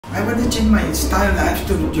I want to change my lifestyle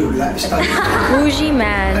to your lifestyle. Bougie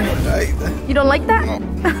man. I don't like that. You don't like that?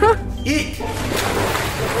 No. Eat!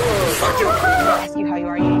 Ask you how you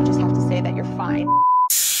are, you just have to say that you're fine.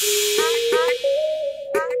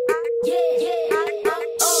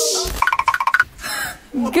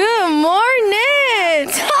 Good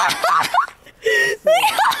morning!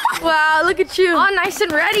 Wow, look at you. All nice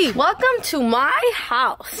and ready. Welcome to my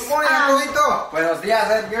house. Good morning, Arbolito. Buenos días,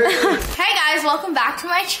 Edgar. Hey guys, welcome back to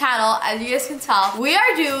my channel. As you guys can tell, we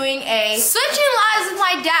are doing a switching lives with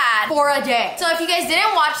my dad for a day. So if you guys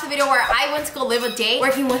didn't watch the video where I went to go live a day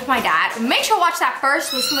working with my dad, make sure to watch that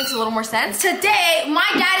first. This makes a little more sense. Today, my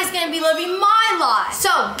dad is gonna be living my life.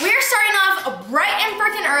 So we're starting off bright and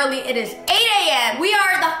freaking early. It is 8 a.m. We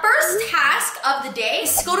are the first task of the day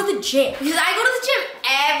is to go to the gym because I go to the gym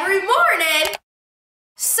every morning.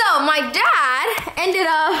 So my dad ended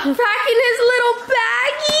up packing his little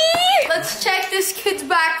baggie. Let's check this kid's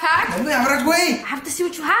backpack. I have to see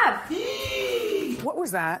what you have. What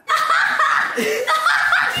was that? He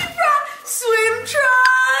brought swim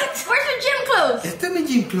trunks. Where's your gym clothes? ¿Este es mi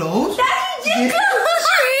gym clothes? That's your gym clothes.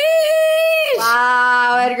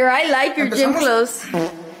 Wow, Edgar, I like your gym clothes.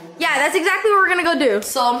 Yeah, that's exactly what we're gonna go do.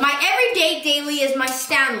 So my everyday daily is my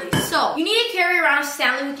Stanley. So you need to carry around a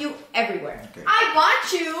Stanley with you everywhere. Okay. I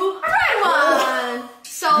bought you a red one.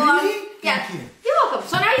 So really? Yeah, Thank you. You're welcome.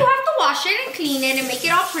 So now you have to wash it and clean it and make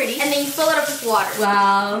it all pretty, and then you fill it up with water.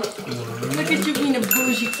 Wow, look at you being a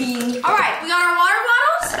bougie king. All right, we got our water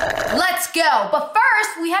bottles. Let's go. But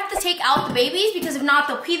first, we have to take out the babies because if not,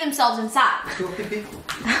 they'll pee themselves inside. Let's go, Pippi.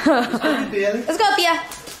 Let's go, Tia.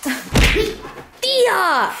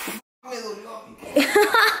 Tia!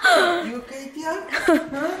 You okay, Tia?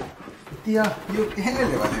 Huh? Tia, you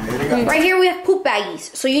okay? Right here we have poop baggies,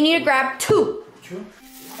 so you need to grab two. Two?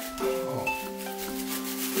 Oh.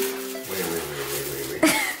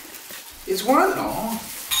 Wait. It's one? No.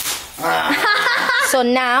 So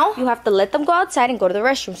now you have to let them go outside and go to the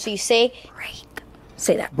restroom. So you say, break.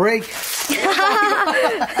 Say that. Break. Hey,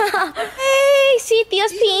 see,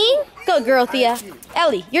 Tia's peeing. Good girl, Tia.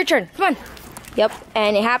 Ellie, your turn. Come on. Yep,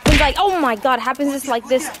 and it happens like, oh my God, it happens just like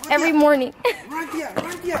this every morning. Run, Tia.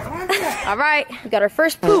 All right, we got our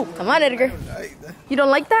first poop. Come on, Edgar. You don't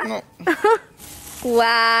like that? No.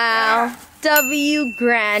 Wow. W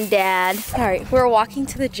granddad. All right, we're walking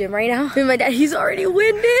to the gym right now. And my dad, he's already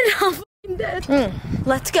winded. I'm fucking dead.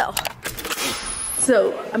 Let's go.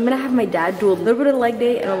 So I'm gonna have my dad do a little bit of leg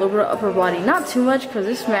day and a little bit of upper body. Not too much because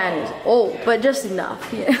this man is old, but just enough.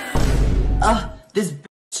 Yeah. This.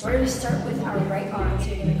 We're gonna start with our right arm. So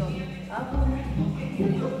you're gonna go up.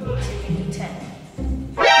 So you can do 10.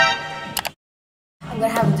 I'm gonna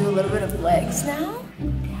have to do a little bit of legs now.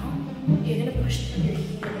 Down. You're gonna push your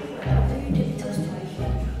heel over your tippy toes to your heel.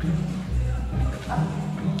 Up.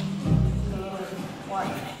 1.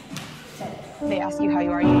 10. They ask you how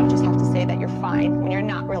you are, you just have to say that you're fine when you're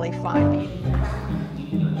not really fine.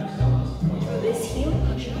 Through this heel,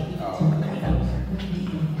 push up.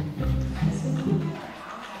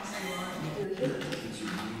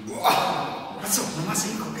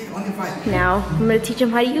 Now, I'm going to teach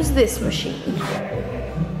him how to use this machine.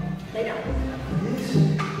 Lay down.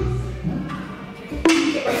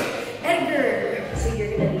 Edgar! So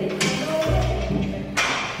you're going to lift it.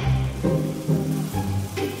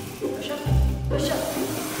 Push up. Push up.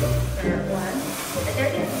 There, 1. Right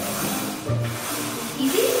there.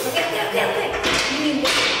 Easy? Okay. You need 1.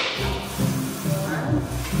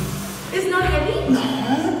 It's not heavy? No.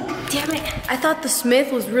 Damn it. I thought the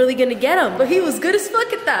Smith was really gonna get him, but he was good as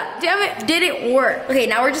fuck at that. Damn it, didn't work. Okay,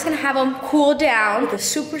 now we're just gonna have him cool down with a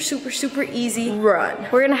super easy run.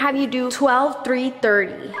 We're gonna have you do 12, 3,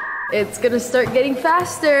 30. It's gonna start getting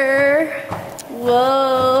faster.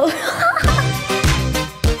 Whoa.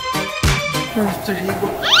 After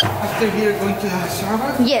here going to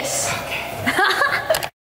Starbucks? Yes.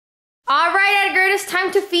 All right, Edgar, it's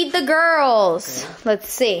time to feed the girls. Okay. Let's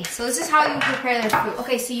see. So this is how you prepare their food.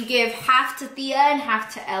 Okay, so you give half to Thea and half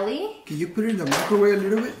to Ellie. Can you put it in the microwave a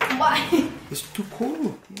little bit? Why? It's too cold.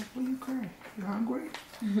 What are you crying? You hungry?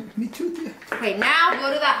 Me too, Thea. Okay, now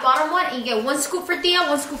go to that bottom one and you get 1 scoop for Thea,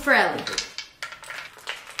 1 scoop for Ellie.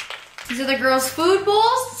 These are the girls' food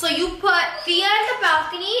bowls. So you put Thea in the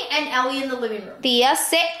balcony and Ellie in the living room. Thea,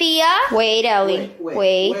 sit, Thea. Wait, Ellie.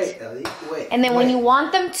 Wait, Ellie. Wait. And then when you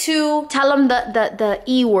want them to, tell them the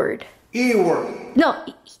E word. E word. No.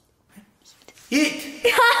 Eat.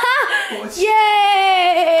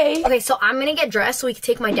 Yay! Okay, so I'm gonna get dressed so we can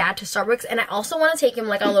take my dad to Starbucks, and I also want to take him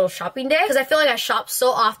like on a little shopping day because I feel like I shop so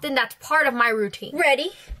often. That's part of my routine.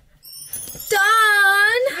 Ready?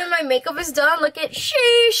 Done! Even my makeup is done. Look at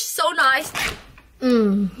sheesh, so nice.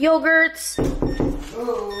 Yogurts.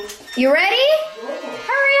 You ready?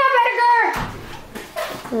 Hurry up,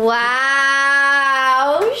 Edgar.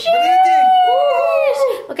 Wow.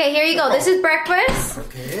 Okay, here you go. This is breakfast.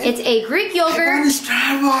 Okay. It's a Greek yogurt. Let's go.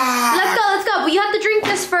 But you have to drink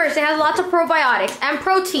this first. It has lots of probiotics and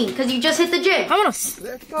protein because you just hit the gym. Vámonos.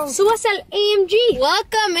 Let's go. Subas al AMG.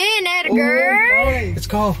 Welcome in, Edgar. Oh, let's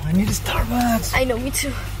go. I need a Starbucks. I know, me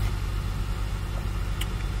too.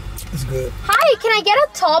 It's good. Hi, can I get a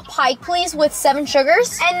tall pike, please, with 7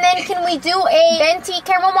 sugars? And then can we do a venti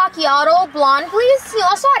caramel macchiato blonde, please? You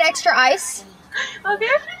also add extra ice. Okay.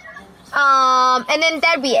 And then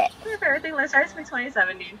that'd be it. For everything, let's start with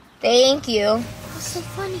 2070. Thank you. What's so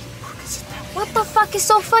funny? What the fuck is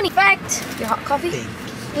so funny? Fact. Your hot coffee?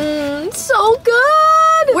 So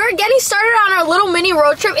good. We're getting started on our little mini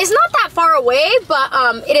road trip. It's not that far away, but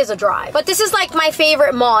it is a drive. But this is like my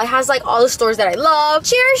favorite mall. It has like all the stores that I love.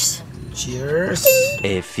 Cheers. Cheers.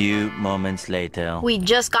 A few moments later. We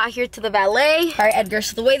just got here to the valet. All right, Edgar,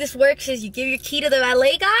 so the way this works is you give your key to the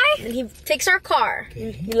valet guy, and he takes our car.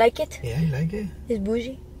 Okay. You like it? Yeah, I like it. It's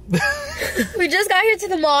bougie. We just got here to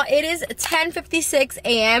the mall. It is 10:56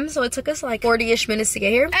 a.m. so it took us like 40-ish minutes to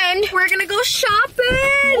get here. And we're gonna go shopping.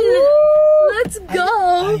 Ooh. Let's go.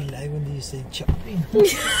 I like when you say shopping.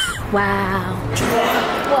 Wow.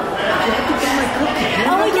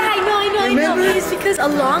 Oh yeah, I know. It's because a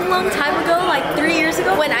long time ago, like 3 years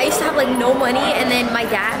ago, when I used to have like no money and then my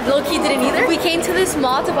dad, low-key didn't either, we came to this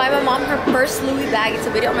mall to buy my mom her first Louis bag. It's a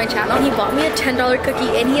video on my channel. And he bought me a $10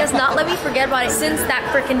 cookie and he has not let me forget about it since that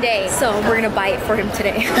freaking day. So we're gonna buy it for him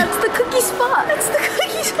today. That's the cookie spot. That's the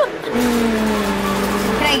cookie spot.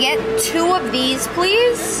 Can I get 2 of these,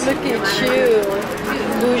 please? Look at you.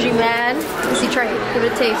 Bougie man. Let's see, try it. Give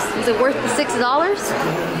it a taste. Is it worth the $6?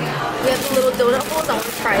 We have the little donut balls. I want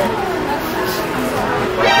to try it.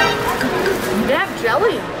 They have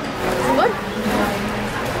jelly. What?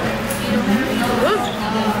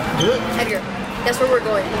 Good. Edgar, guess where we're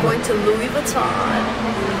going? We're going to Louis Vuitton.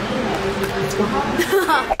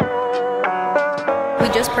 We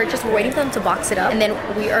just purchased, we're waiting for them to box it up, and then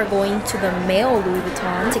we are going to the male Louis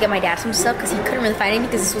Vuitton to get my dad some stuff because he couldn't really find anything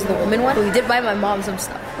because this was the woman one. But we did buy my mom some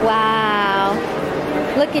stuff. Wow.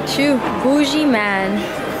 Look at you, bougie man.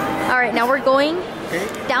 All right, now we're going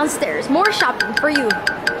downstairs. More shopping for you.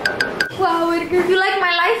 Wow, Edgar, you like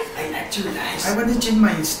my life? I like your life. I want to change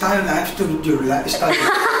my style life to your lifestyle.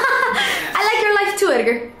 I like your life too,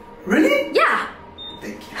 Edgar. Really? Yeah.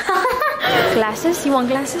 Thank you. Glasses? You want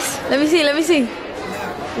glasses? Let me see, let me see.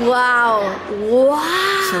 Wow. Wow.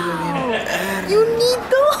 You need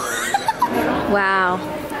those. Wow.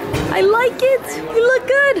 I like it. You look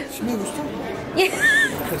good. Me gustó. Yeah.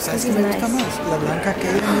 ¿Sabes qué me gusta más? La blanca que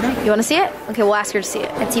ella, mira. You want to see it? Okay, we'll ask her to see it.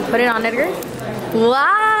 Let's see, put it on, Edgar.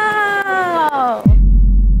 Wow.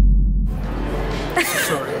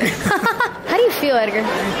 Sorry. How do you feel, Edgar? I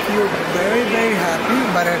feel very happy,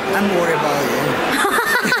 but I'm worried about you.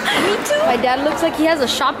 Me too. My dad looks like he has a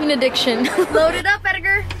shopping addiction. Load it up,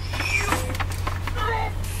 Edgar.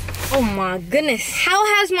 Oh my goodness. How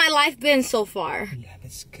has my life been so far? Yeah,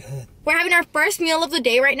 that's good. We're having our first meal of the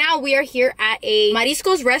day right now. We are here at a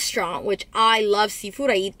mariscos restaurant, which I love seafood.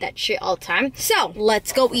 I eat that shit all the time. So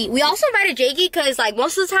let's go eat. We also invited Jakey because like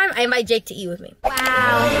most of the time I invite Jake to eat with me.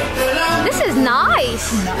 Wow. This is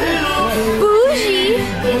nice. Bougie.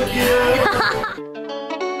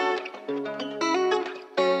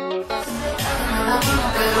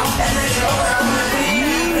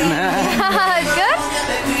 Good?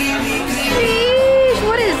 Sheesh,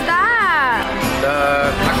 what is that?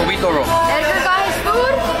 Edgar got his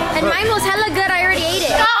food, and mine was hella good. I already ate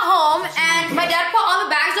it. Got home, and my dad put all the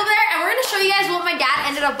bags over there, and we're gonna show you guys what my dad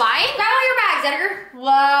ended up buying. Grab all your bags, Edgar.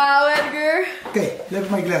 Wow, Edgar. Okay, look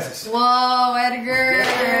at my glasses. Whoa, Edgar.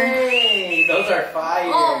 Hey, those are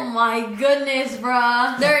fire. Oh my goodness,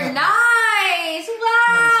 bruh. They're nice.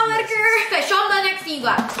 Wow, Edgar. Okay, show them the next thing you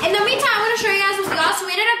got. In the meantime, I'm gonna show you guys what we got. So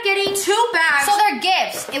we ended up getting 2 bags. So they're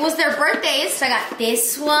gifts. It was their birthdays. So I got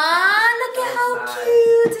this one. Look at how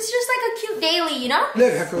cute. It's just like a cute daily, you know?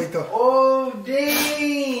 Look, Jacobito. Oh,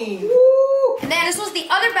 dang. Woo. And then this was the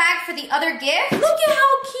other bag for the other gift. Look at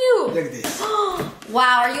how cute. Look at this.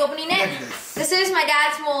 Wow, are you opening it? Look at this. This is my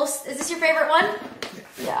dad's most, is this your favorite one?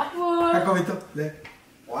 Yeah. Jacobito, look.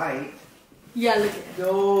 White. Yeah, look at it.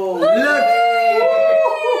 No. Look.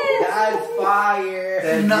 That's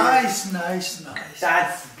fire. Nice.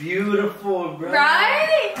 That's beautiful, bro.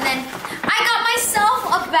 Right? And then I got myself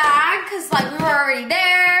a bag because like we were already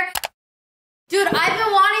there. Dude, I've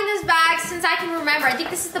been wanting this bag since I can remember. I think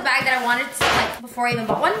this is the bag that I wanted like before I even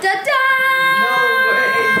bought one. Da-da! No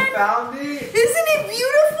way, you found it? Isn't it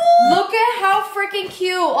beautiful? Look at how freaking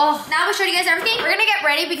cute. Oh, now we showed you guys everything. We're gonna get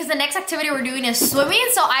ready because the next activity we're doing is swimming.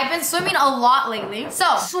 So I've been swimming a lot lately.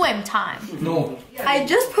 So swim time. No. I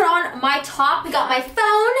just put on my top. We got my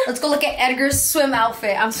phone. Let's go look at Edgar's swim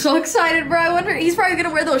outfit. I'm so excited, bro. I wonder, he's probably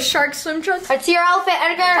gonna wear those shark swim trunks. Let's see your outfit,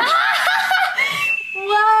 Edgar.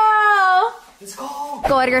 Wow. Let's go.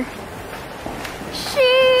 Go, Edgar.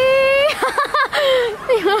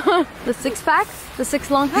 The six pack, the six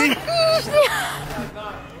long pack.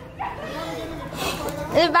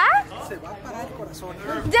 Is it back?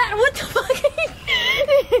 Dad, what the fuck?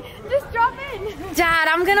 Just drop in. Dad,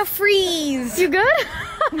 I'm gonna freeze. You good?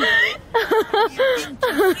 You have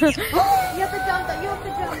to jump though. You have to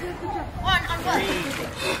jump. You have to jump. On what?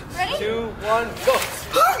 Ready? 2, 1, go.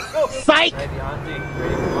 Go. Fight! Ready, on three.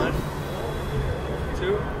 Ready, 1,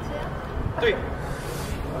 2, 3.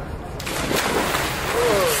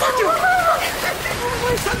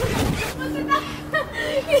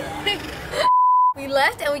 We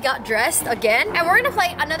left and we got dressed again, and we're gonna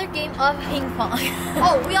play another game of ping pong.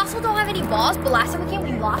 Oh, we also don't have any balls, but last time we came,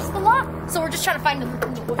 we lost a lot, so we're just trying to find them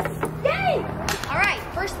in the woods. Yay! All right,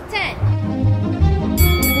 first 10.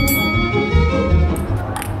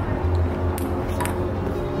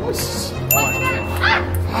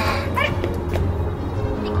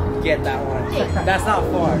 Get that one. That's not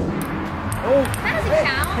far. Oh, That doesn't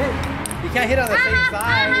count. you can't hit on the same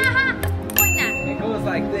side. Point that. It goes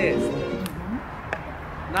like this.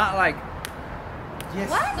 Not like Yes.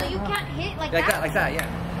 What? So you can't hit like that? like that,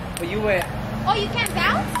 yeah. But you went, Oh, you can't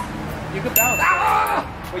bounce? you could bounce.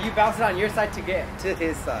 But you bounce it on your side to get to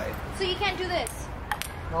his side. So you can't do this?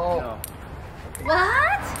 No. No.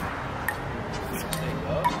 What?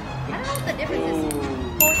 I don't know what the difference is.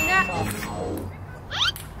 Point that.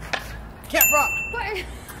 Can't rock.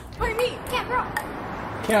 Point me. Can't rock.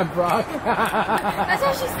 Can't rock. That's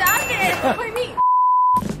how she sounded. Point me.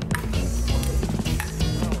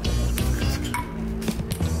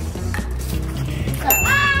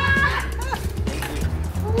 Ah!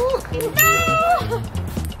 No!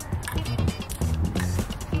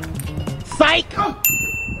 Fight!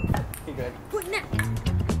 You good? Point that.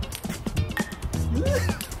 Yes!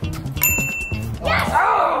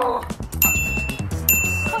 Oh!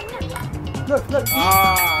 Point that. Look, look.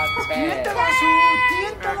 Ah, 10. Ding,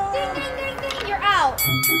 ding, ding, ding. You're out.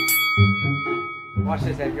 Watch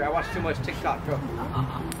this, Edgar. I watch too much TikTok, bro.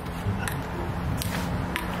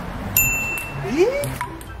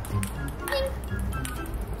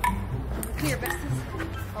 Here,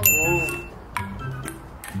 besties.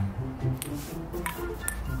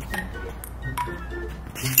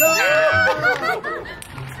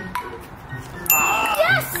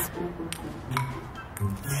 Yes!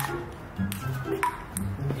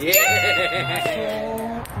 Yeah.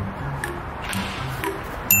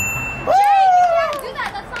 Jay, you can't do that.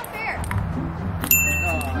 That's not fair.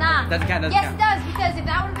 Nah. Doesn't count, doesn't Yes, count. it does, because if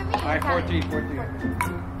that would have been me, All right, 4-3, 4-3.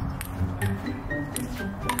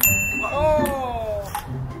 Oh!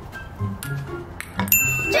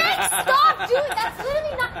 Jake, stop doing that's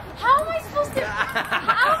literally not. How am I supposed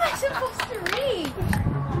to read?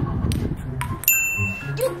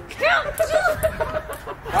 You can't do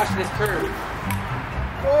Watch this curve.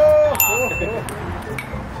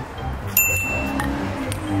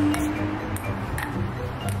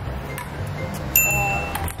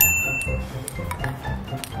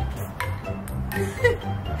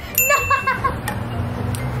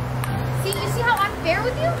 See, you see how unfair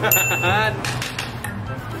with you?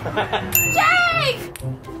 Jake!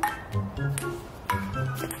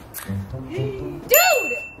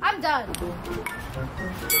 Dude! I'm done.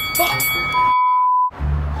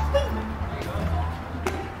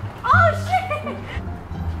 Oh shit!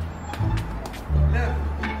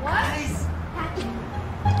 What? Nice.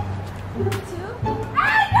 Two.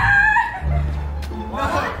 Edgar!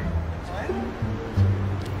 What?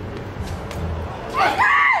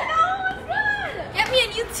 Edgar! No, it's good! Get me a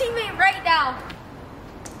new teammate right now.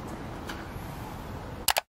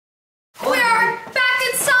 We are back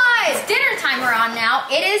inside. It's dinner time we're on now.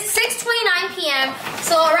 It is 6:29 p.m.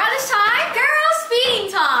 So around this time, girls'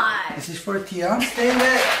 feeding time. This is for Tia. Stay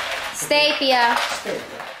there. Stay, Thea. Stay.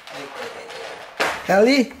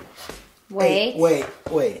 Ellie? Wait. Wait.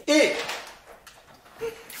 Eat.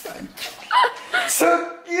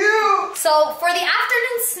 So cute. So for the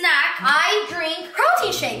afternoon snack, I drink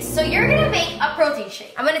protein shakes. So you're gonna make a protein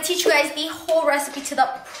shake. I'm gonna teach you guys the whole recipe to the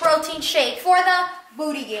protein shake for the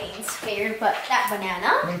booty gains. Okay, you're gonna put that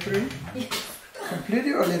banana.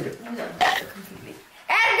 Completely or a little bit? Completely.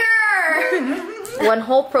 Edgar! One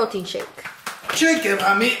whole protein shake. Shake it,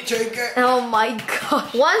 mommy. Shake it. Oh my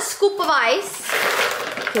god. 1 scoop of ice.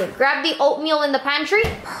 Okay, grab the oatmeal in the pantry.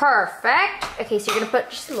 Perfect. Okay, so you're gonna put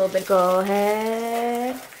just a little bit. Go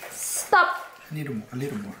ahead. Stop. A little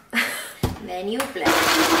more. Then you blend.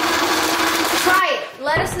 Try it.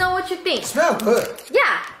 Let us know what you think. Smell good.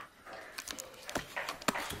 Yeah.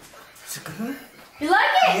 Is it good? You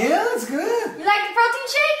like it? Yeah, it's good. You like the protein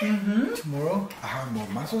shake? Mm-hmm. Tomorrow, I have more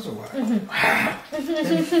muscles or what? Let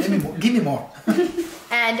me more. Give me more.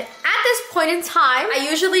 And at this point in time, I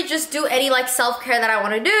usually just do any like self-care that I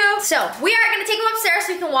want to do. So we are gonna take him upstairs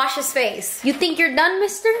so he can wash his face. You think you're done,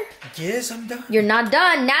 mister? Yes, I'm done. You're not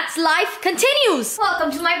done. Nat's life continues.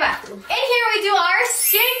 Welcome to my bathroom. In here we do our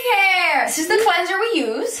skincare. This is the cleanser we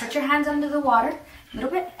use. Put your hands under the water a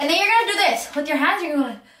little bit. And then you're gonna do this. With your hands, you're gonna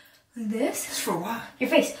like this. This for what? Your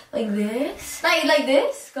face. Like this. Like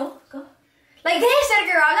this. Go. Like this,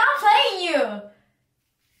 Edgar. I'm not playing you.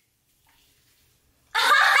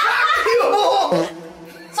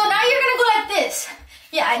 So now you're gonna go like this.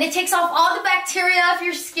 Yeah, and it takes off all the bacteria off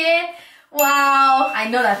your skin. Wow. I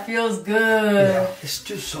know that feels good. Yeah, it's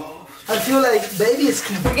too soft. I feel like baby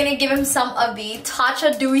skin. We're gonna give him some of the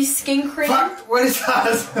Tatcha Dewy Skin Cream. Fuck, what is that?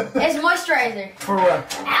 It's moisturizer. For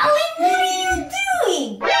what? Allie, what are you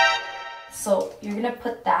doing? So you're gonna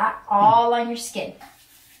put that all on your skin.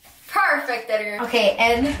 Perfect, Edgar. Okay,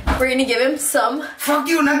 and we're gonna give him some Fuck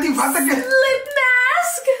you, nothing. lip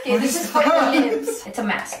mask. Okay, this is for your lips. It's a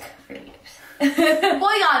mask for your lips.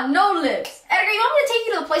 Boy, got no lips. Edgar, you want me to take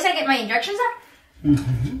you to the place I get my injections at?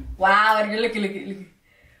 Mm-hmm. Wow, Edgar, look.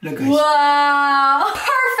 Look, guys. Wow,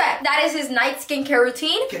 perfect. That is his night skincare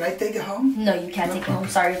routine. Can I take it home? No, you can't take it home.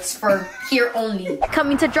 Sorry, it's for here only.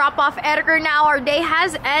 Coming to drop off Edgar now. Our day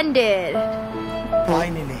has ended.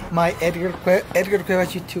 Finally. My Edgar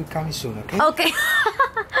Cuevas YouTube coming soon, okay? Okay.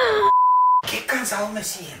 Qué cansado me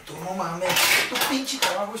siento, no mames. Tu pinche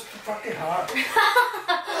trabajo es tu fucking hard.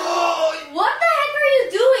 What the heck are you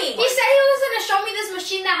doing? He said he was gonna show me this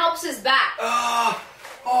machine that helps his back.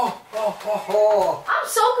 I'm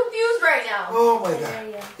so confused right now. Oh my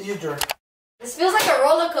god. You jerk. This feels like a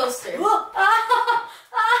roller coaster.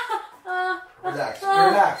 Relax.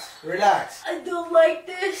 I don't like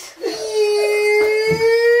this.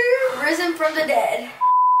 Risen from the dead.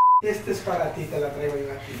 Este es para ti, te la traigo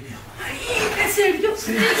yo a ti. ¿En serio?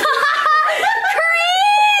 Sí.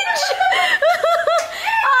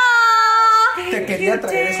 Te quería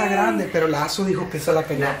traer esa grande, pero Lazo dijo que esa la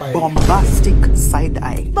quería para él. Bombastic side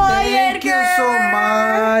eye. Bye, Thank you so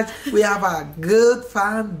much. We have a good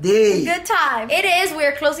fun day. Good time. It is.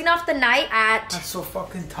 We're closing off the night at I'm so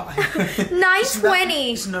fucking tired.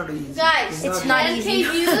 9:20. It's not easy. Guys, it's not easy.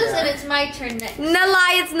 views and it's my turn next. No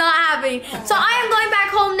lie, it's not happening. So I am going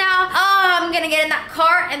back home now. I'm gonna get in that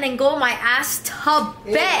car and then go my ass to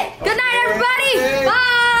bed. Good night, everybody.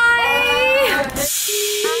 Bye.